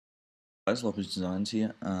Guys, Lopu's Designs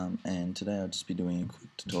here, and today I'll just be doing a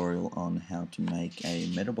quick tutorial on how to make a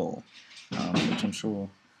metaball, which I'm sure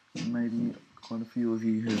maybe quite a few of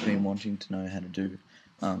you have been wanting to know how to do.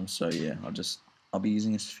 So yeah, I'll be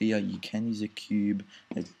using a sphere. You can use a cube,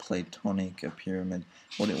 a platonic, a pyramid,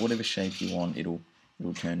 whatever shape you want. It'll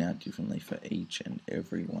turn out differently for each and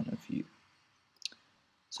every one of you.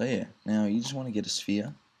 So yeah, now you just want to get a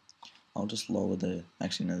sphere. I'll just lower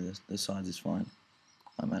actually no, the size is fine.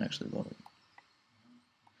 I might actually lower it.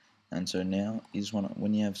 And so now you just want to,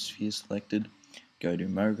 when you have sphere selected, go to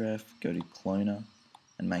manoeuvre, go to cloner,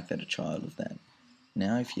 and make that a child of that.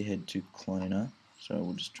 Now if you head to cloner, so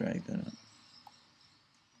we'll just drag that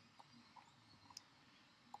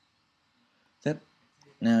up.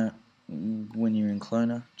 Now when you're in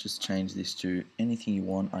cloner, just change this to anything you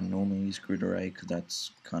want. I normally use grid array because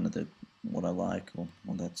that's kind of what I like, or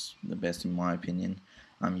that's the best in my opinion.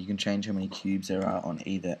 You can change how many cubes there are on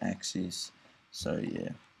either axis. So yeah,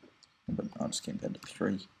 but I'll just keep that at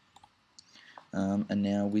 3. And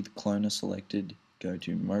now with cloner selected, go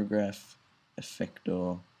to mograph,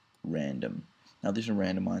 effector, random. Now this will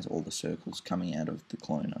randomize all the circles coming out of the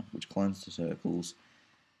cloner, which clones the circles,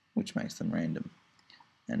 which makes them random.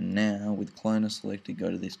 And now with cloner selected,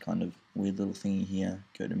 go to this kind of weird little thingy here,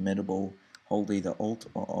 go to metaball, hold either Alt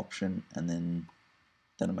or Option, and then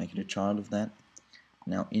that'll make it a child of that.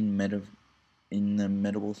 Now in the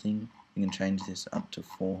metaball thing, you can change this up to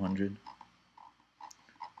 400,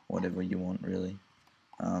 whatever you want really.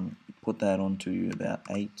 Put that onto about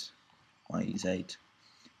 8. I use 8.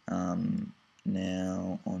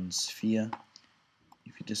 Now on sphere,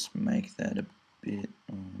 if you just make that a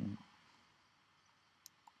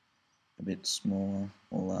bit smaller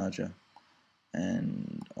or larger,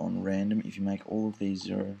 and on random, if you make all of these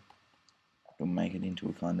 0, it'll make it into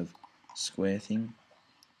a kind of square thing.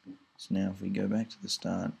 So now if we go back to the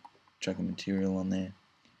start, chuck a material on there,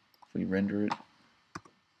 if we render it,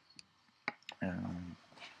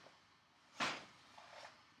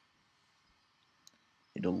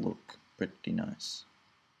 it'll look pretty nice.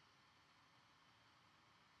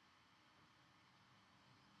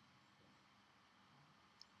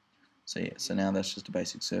 So yeah, so now that's just a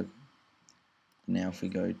basic circle. Now if we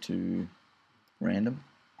go to random,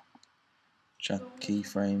 chuck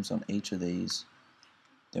keyframes on each of these,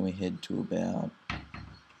 then we head to about,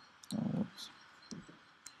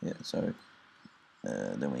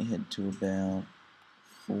 then we head to about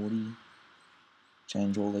 40,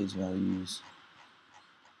 change all these values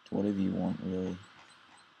to whatever you want really.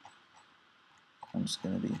 I'm just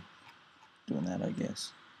going to be doing that, I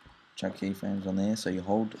guess. Chuck keyframes on there, so you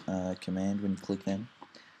hold command when you click them,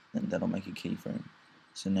 and that'll make a keyframe.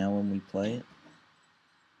 So now when we play it,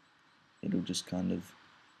 it'll just kind of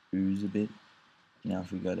ooze a bit. Now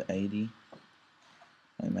if we go to 80,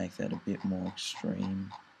 I make that a bit more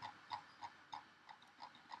extreme.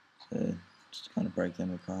 So just kind of break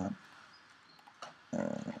them apart.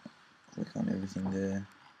 Click on everything there.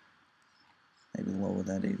 Maybe lower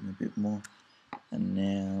that even a bit more. And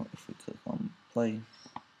now if we click on play,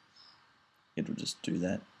 it'll just do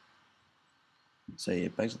that. So yeah,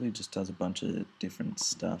 basically it just does a bunch of different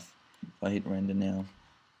stuff. If I hit render now,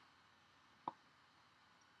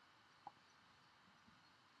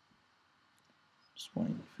 just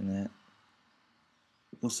waiting for that,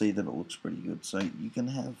 you'll see that it looks pretty good. So you can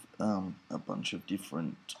have a bunch of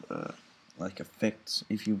different like effects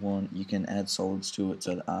if you want. You can add solids to it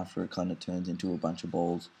so that after it kind of turns into a bunch of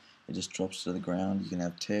balls, it just drops to the ground. You can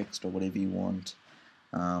have text or whatever you want.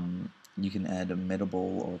 You can add a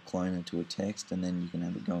metaball or a cloner to a text, and then you can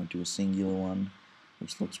have it go into a singular one,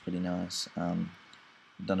 which looks pretty nice. I've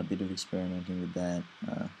done a bit of experimenting with that,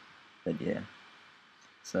 but yeah.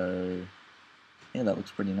 So yeah, that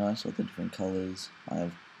looks pretty nice, all the different colors. I have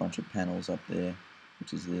a bunch of panels up there,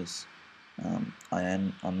 which is this.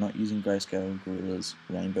 I'm not using Grayscale Gorilla's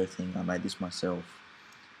rainbow thing. I made this myself.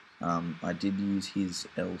 I did use his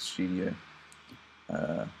L Studio,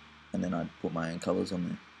 and then I put my own colors on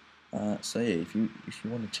there. So yeah, if you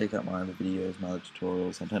want to check out my other videos, my other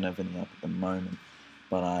tutorials, I don't have any up at the moment,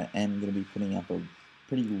 but I am going to be putting up a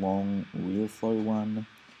pretty long real flow one,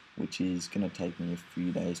 which is going to take me a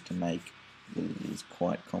few days to make. It is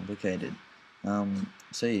quite complicated.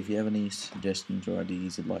 So yeah, if you have any suggestions or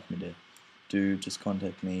ideas you'd like me to do, just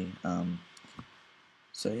contact me.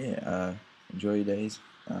 So yeah, enjoy your days.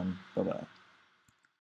 Bye bye.